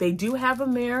 They do have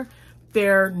them there.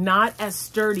 They're not as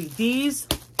sturdy. These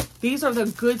are the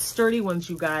good sturdy ones,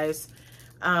 you guys.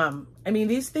 I mean,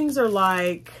 these things are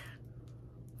like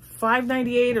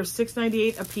 $5.98 or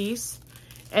 $6.98 a piece.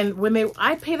 And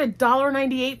I paid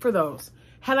 $1.98 for those.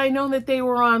 Had I known that they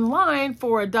were online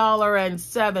for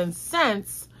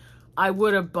 $1.07, I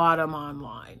would have bought them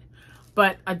online.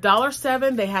 But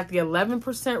 $1.07, they had the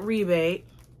 11% rebate.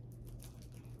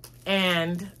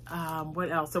 And what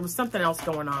else? There was something else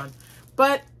going on.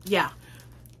 But yeah,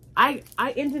 I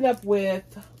ended up with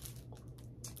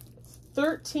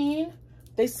 13.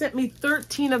 They sent me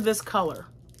 13 of this color.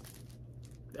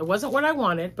 It wasn't what I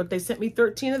wanted, but they sent me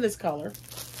 13 of this color.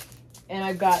 And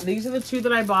I've got, these are the 2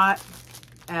 that I bought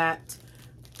at,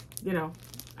 you know,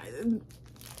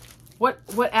 what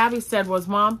Abby said was,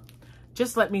 Mom,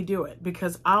 just let me do it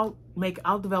because I'll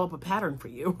develop a pattern for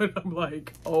you. And I'm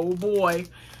like, oh boy.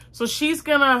 So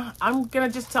I'm gonna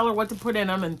just tell her what to put in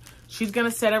them and she's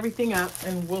gonna set everything up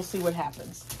and we'll see what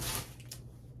happens.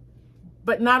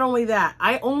 But not only that,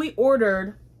 I only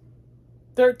ordered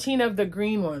 13 of the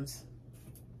green ones.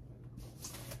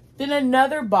 Then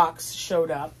another box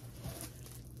showed up.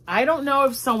 I don't know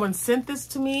if someone sent this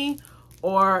to me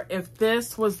or if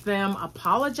this was them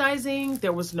apologizing.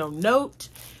 There was no note.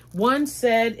 One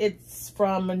said it's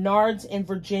from Menards in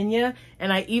Virginia,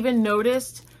 and I even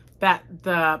noticed that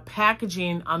the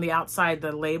packaging on the outside,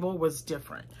 the label was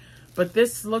different. But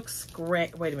this looks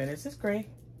gray. Wait a minute, is this gray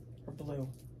or blue?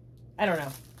 I don't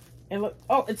know.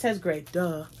 Oh, it says gray.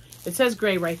 Duh. It says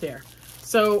gray right there.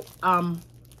 So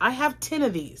I have 10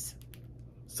 of these.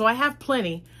 So I have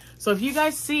plenty. So if you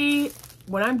guys see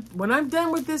when I'm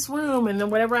done with this room and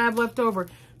then whatever I have left over,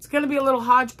 it's gonna be a little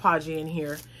hodgepodgey in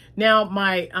here. Now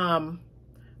my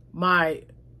my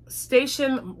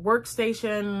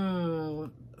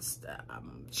workstation,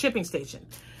 shipping station.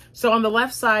 So on the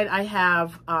left side I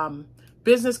have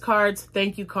business cards,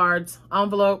 thank you cards,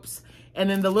 envelopes, and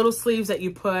then the little sleeves that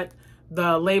you put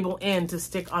the label in to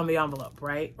stick on the envelope,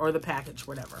 right? Or the package,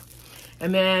 whatever.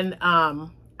 And then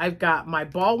I've got my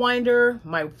ball winder,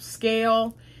 my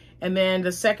scale, and then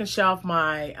the second shelf,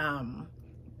 my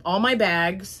all my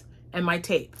bags and my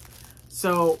tape.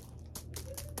 So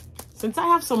since I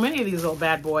have so many of these little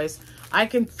bad boys, I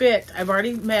can fit, I've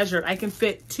already measured, I can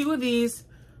fit 2 of these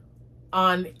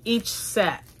on each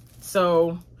set.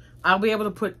 So I'll be able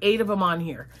to put 8 of them on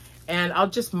here. And I'll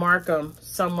just mark them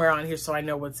somewhere on here so I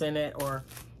know what's in it. Or,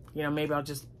 you know, maybe I'll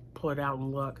just pull it out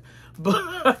and look.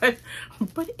 But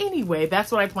anyway,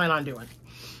 that's what I plan on doing.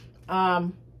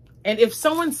 And if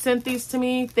someone sent these to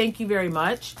me, thank you very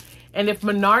much. And if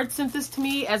Menard sent this to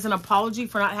me as an apology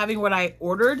for not having what I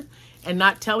ordered and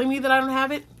not telling me that I don't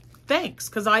have it, thanks.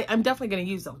 Because I'm definitely going to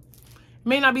use them. It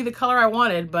may not be the color I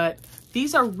wanted, but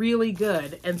these are really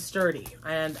good and sturdy.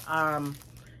 And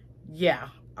yeah.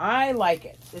 I like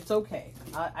it. It's okay.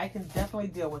 I can definitely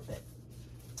deal with it.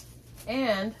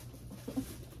 And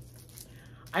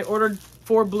I ordered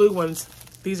 4 blue ones.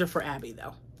 These are for Abby,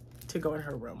 though, to go in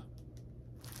her room.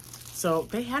 So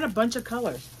they had a bunch of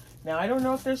colors. Now, I don't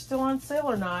know if they're still on sale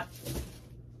or not,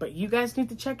 but you guys need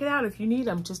to check it out. If you need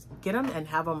them, just get them and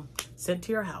have them sent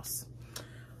to your house.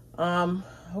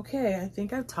 Okay, I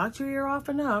think I've talked your ear off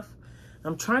enough.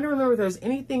 I'm trying to remember if there's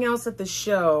anything else at the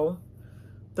show.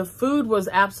 The food was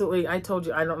absolutely, I told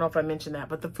you, I don't know if I mentioned that,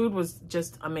 but the food was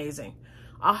just amazing.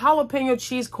 A jalapeno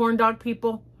cheese corn dog,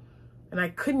 people, and I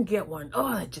couldn't get one.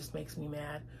 Oh, that just makes me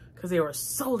mad because they were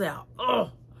sold out.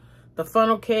 Oh, the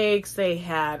funnel cakes they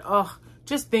had. Oh,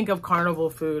 just think of carnival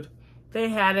food. They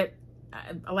had it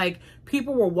like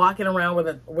people were walking around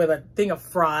with a thing of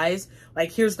fries.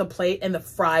 Like here's the plate and the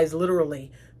fries,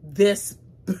 literally this.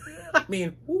 I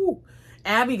mean, whoo.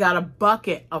 Abby got a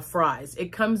bucket of fries.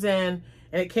 It comes in.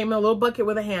 And it came in a little bucket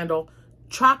with a handle,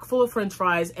 chock full of French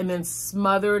fries, and then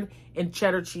smothered in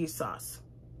cheddar cheese sauce.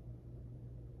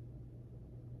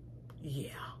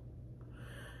 Yeah.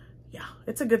 Yeah.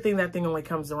 It's a good thing that thing only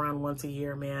comes around once a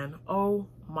year, man. Oh,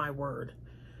 my word.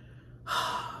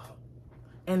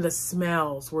 And the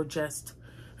smells were just,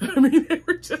 I mean, they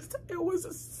were just, it was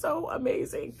so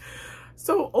amazing.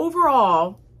 So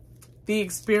overall, the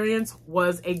experience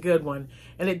was a good one.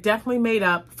 And it definitely made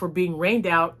up for being rained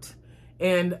out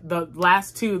in the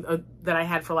last two that I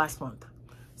had for last month.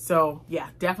 So yeah,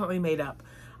 definitely made up.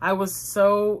 I was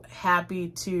so happy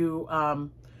to,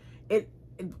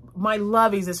 my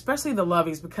lovies, especially the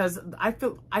lovies, because I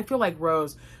feel like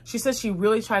Rose, she says she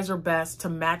really tries her best to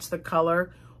match the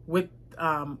color with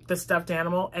the stuffed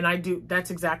animal. And I do,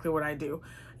 that's exactly what I do.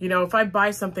 You know, if I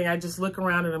buy something, I just look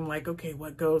around and I'm like, okay,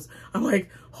 what goes? I'm like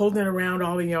holding around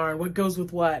all the yarn. What goes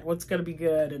with what? What's going to be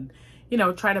good? And, you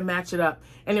know, try to match it up.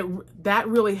 And that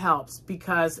really helps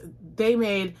because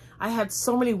I had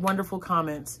so many wonderful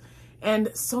comments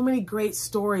and so many great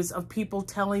stories of people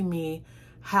telling me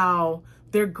how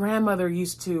their grandmother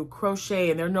used to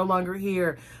crochet and they're no longer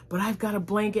here, but I've got a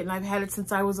blanket and I've had it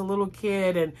since I was a little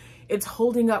kid and it's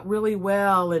holding up really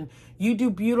well and you do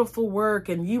beautiful work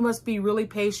and you must be really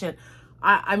patient.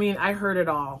 I mean, I heard it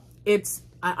all.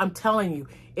 I'm telling you,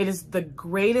 it is the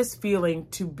greatest feeling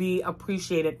to be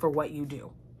appreciated for what you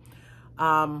do.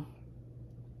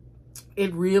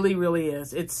 It really, really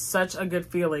is. It's such a good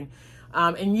feeling.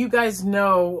 And you guys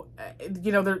know,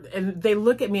 you know, and they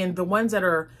look at me, and the ones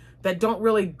that don't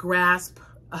really grasp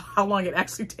how long it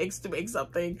actually takes to make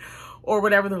something or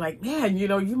whatever, they're like, man, you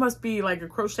know, you must be like a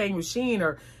crocheting machine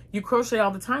or you crochet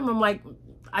all the time. I'm like,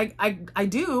 I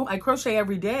do. I crochet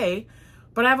every day,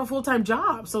 but I have a full-time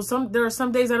job. So there are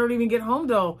some days I don't even get home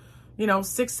till, you know,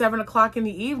 6, 7 o'clock in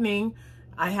the evening.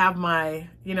 I have my,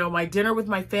 you know, my dinner with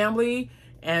my family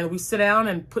and we sit down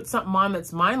and put something on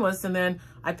that's mindless. And then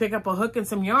I pick up a hook and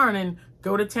some yarn and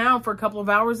go to town for a couple of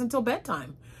hours until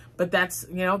bedtime. But that's,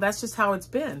 you know, that's just how it's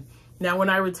been. Now, when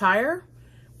I retire,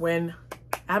 when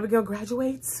Abigail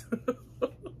graduates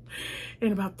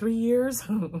in about 3 years,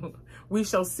 we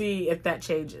shall see if that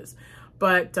changes.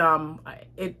 But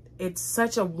it's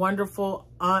such a wonderful,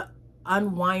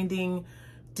 unwinding,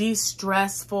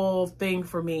 de-stressful thing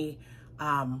for me.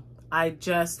 I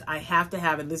have to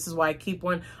have it. This is why I keep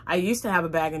one. I used to have a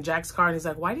bag in Jack's car and he's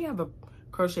like, why do you have a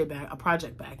crochet bag, a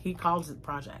project bag? He calls it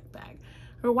project bag.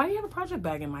 I go, why do you have a project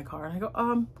bag in my car? And I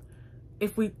go,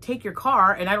 if we take your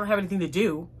car and I don't have anything to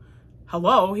do,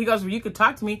 hello? He goes, well, you could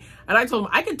talk to me. And I told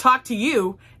him, I can talk to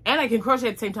you and I can crochet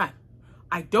at the same time.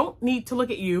 I don't need to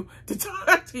look at you to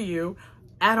talk to you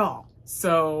at all.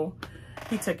 So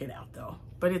he took it out though,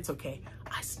 but it's okay.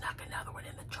 I snuck another one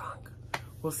in the trunk.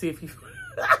 We'll see if he,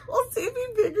 we'll see if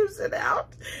he figures it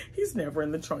out. He's never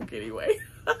in the trunk anyway.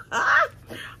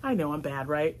 I know I'm bad,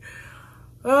 right?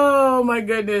 Oh my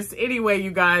goodness. Anyway,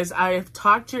 you guys, I have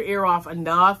talked your ear off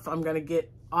enough. I'm going to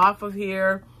get off of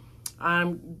here.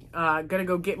 I'm going to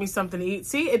go get me something to eat.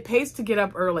 See, it pays to get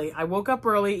up early. I woke up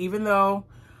early, even though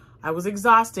I was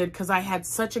exhausted because I had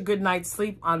such a good night's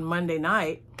sleep on Monday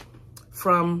night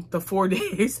from the 4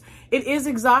 days. It is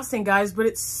exhausting, guys, but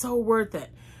it's so worth it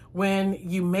when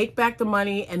you make back the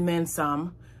money and then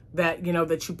some that, you know,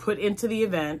 that you put into the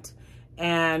event.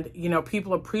 And, you know,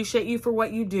 people appreciate you for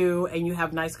what you do and you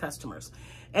have nice customers.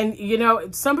 And, you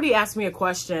know, somebody asked me a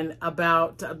question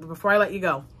about, before I let you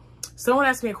go, someone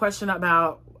asked me a question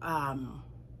about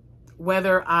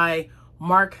whether I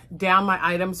mark down my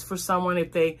items for someone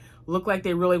if they look like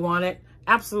they really want it.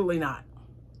 Absolutely not.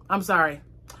 I'm sorry.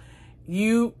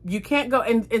 You can't go,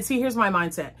 and see, here's my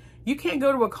mindset. You can't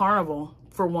go to a carnival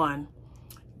for one.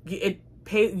 You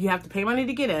have to pay money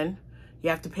to get in. You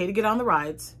have to pay to get on the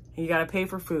rides. And you got to pay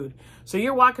for food. So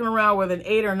you're walking around with an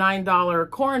 $8 or $9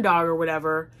 corn dog or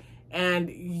whatever, and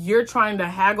you're trying to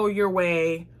haggle your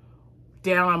way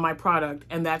down on my product,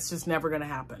 and that's just never going to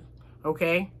happen.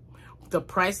 Okay? The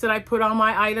price that I put on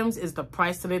my items is the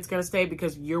price that it's going to stay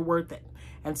because you're worth it.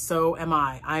 And so am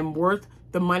I. I'm worth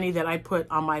the money that I put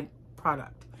on my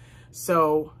product.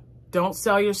 So don't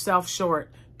sell yourself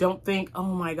short. Don't think, oh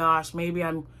my gosh, maybe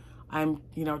I'm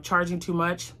you know, charging too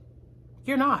much.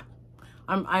 You're not.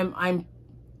 I'm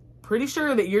pretty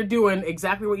sure that you're doing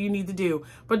exactly what you need to do,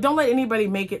 but don't let anybody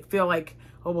make it feel like,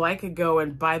 oh, well, I could go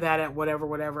and buy that at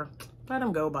whatever. Let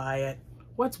them go buy it.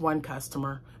 What's one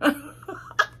customer?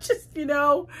 Just, you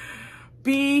know,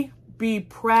 be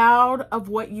proud of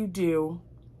what you do,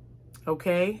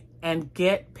 okay? And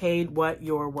get paid what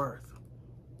you're worth.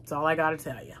 That's all I got to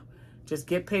tell you. Just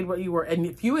get paid what you were. And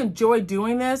if you enjoy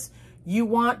doing this, you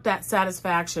want that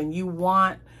satisfaction. You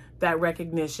want that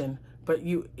recognition. But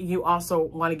you also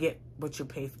want to get what you're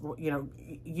paid for. You know,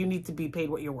 you need to be paid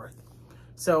what you're worth.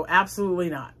 So absolutely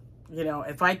not. You know,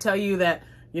 if I tell you that,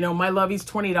 you know, my lovey's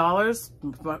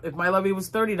 $20, if my lovey was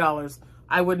 $30,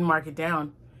 I wouldn't mark it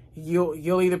down.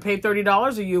 you'll either pay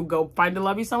 $30 or you'll go find a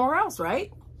lovey somewhere else,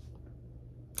 right?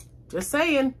 Just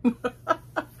saying.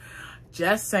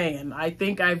 Just saying. I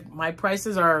think my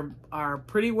prices are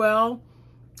pretty well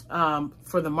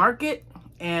for the market,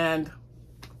 and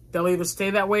they'll either stay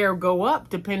that way or go up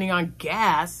depending on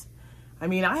gas. I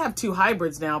mean, I have 2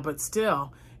 hybrids now, but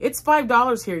still, it's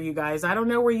 $5 here, you guys. I don't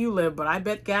know where you live, but I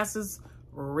bet gas is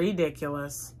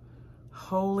ridiculous.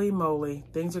 Holy moly.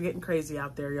 Things are getting crazy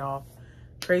out there, y'all.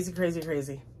 Crazy, crazy,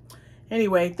 crazy.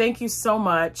 Anyway, thank you so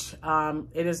much.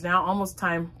 It is now almost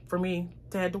time for me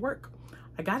to head to work.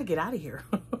 I got to get out of here.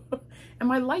 And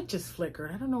my light just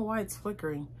flickered. I don't know why it's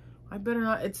flickering. I better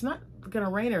not, it's not going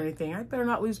to rain or anything. I better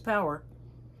not lose power.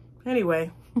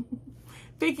 Anyway,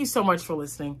 thank you so much for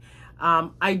listening.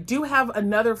 I do have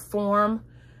another form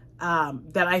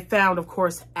that I found, of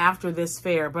course, after this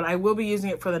fair, but I will be using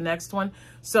it for the next one.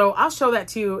 So I'll show that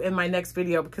to you in my next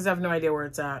video because I have no idea where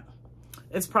it's at.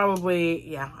 It's probably,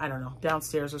 yeah, I don't know,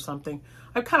 downstairs or something.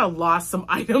 I've kind of lost some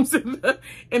items in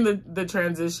the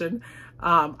transition.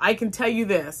 I can tell you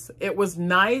this, it was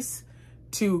nice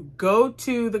to go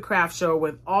to the craft show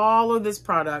with all of this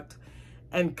product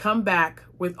and come back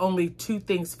with only 2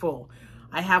 things full.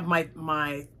 I have my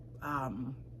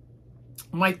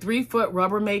 3-foot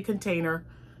Rubbermaid container.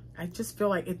 I just feel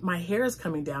like my hair is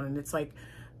coming down and it's like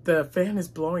the fan is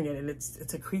blowing it, and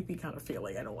it's a creepy kind of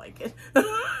feeling. I don't like it.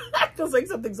 It feels like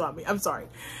something's on me. I'm sorry.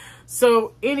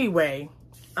 So anyway,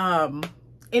 I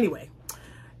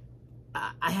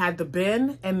had the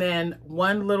bin and then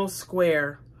 1 little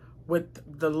square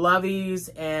with the loveys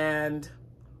and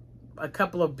a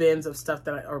couple of bins of stuff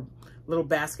or little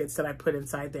baskets that I put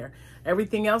inside there.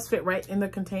 Everything else fit right in the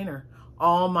container.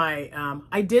 All my,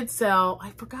 I did sell, I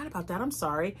forgot about that. I'm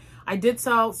sorry. I did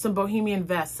sell some bohemian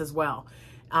vests as well.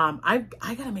 I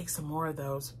got to make some more of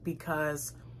those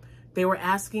because they were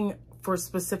asking for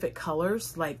specific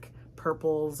colors like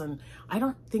purples, and I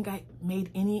don't think I made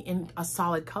any in a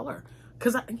solid color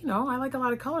because, you know, I like a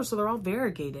lot of colors, so they're all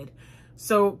variegated.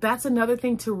 So that's another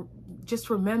thing to just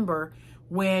remember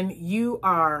when you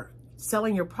are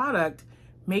selling your product.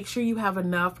 Make sure you have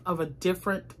enough of a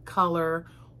different color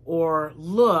or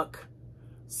look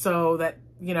so that,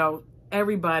 you know,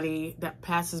 everybody that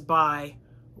passes by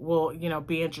will, you know,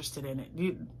 be interested in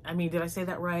it. I mean, did I say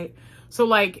that right? So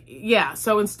like, yeah.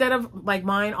 So instead of like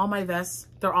mine, all my vests,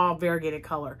 they're all variegated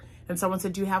color. And someone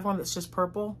said, do you have one that's just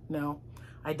purple? No,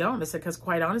 I don't. I said, because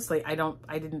quite honestly, I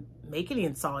didn't make any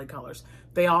in solid colors.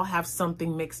 They all have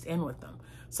something mixed in with them.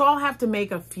 So I'll have to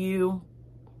make a few,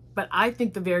 but I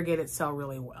think the variegated sell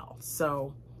really well.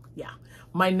 So yeah,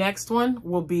 my next one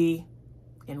will be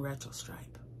in retro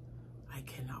stripe. I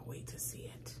cannot wait to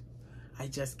see it. I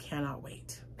just cannot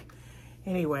wait.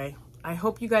 Anyway, I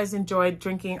hope you guys enjoyed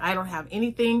drinking. I don't have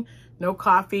anything, no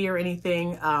coffee or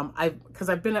anything. Because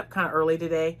I've been up kind of early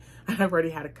today and I've already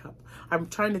had a cup. I'm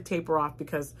trying to taper off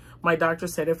because my doctor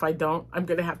said if I don't, I'm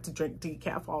going to have to drink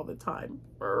decaf all the time.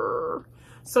 Brr.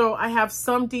 So I have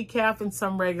some decaf and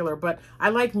some regular, but I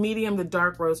like medium to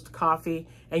dark roast coffee.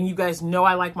 And you guys know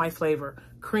I like my flavor.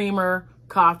 Creamer,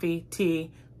 coffee,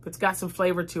 tea. If it's got some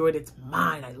flavor to it, it's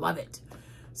mine. I love it.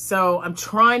 So I'm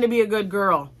trying to be a good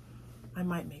girl. I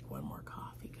might make 1 more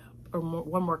coffee cup or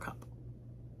 1 more cup.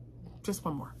 Just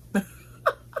 1 more.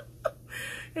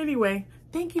 Anyway,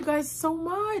 thank you guys so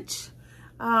much.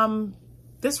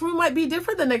 This room might be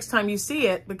different the next time you see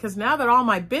it because now that all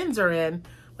my bins are in,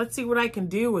 let's see what I can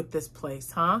do with this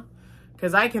place, huh?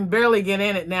 Because I can barely get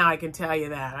in it now, I can tell you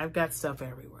that. I've got stuff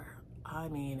everywhere. I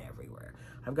mean, everywhere.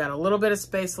 I've got a little bit of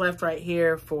space left right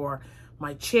here for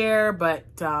my chair, but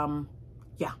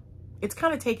yeah, it's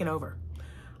kind of taken over.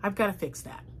 I've got to fix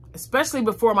that, especially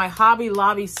before my Hobby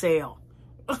Lobby sale.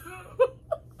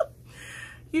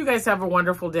 You guys have a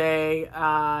wonderful day.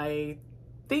 I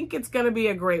think it's going to be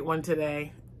a great one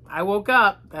today. I woke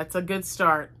up. That's a good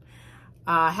start.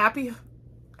 Happy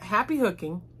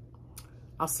hooking.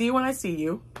 I'll see you when I see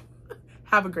you.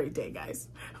 Have a great day, guys.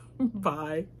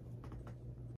 Bye.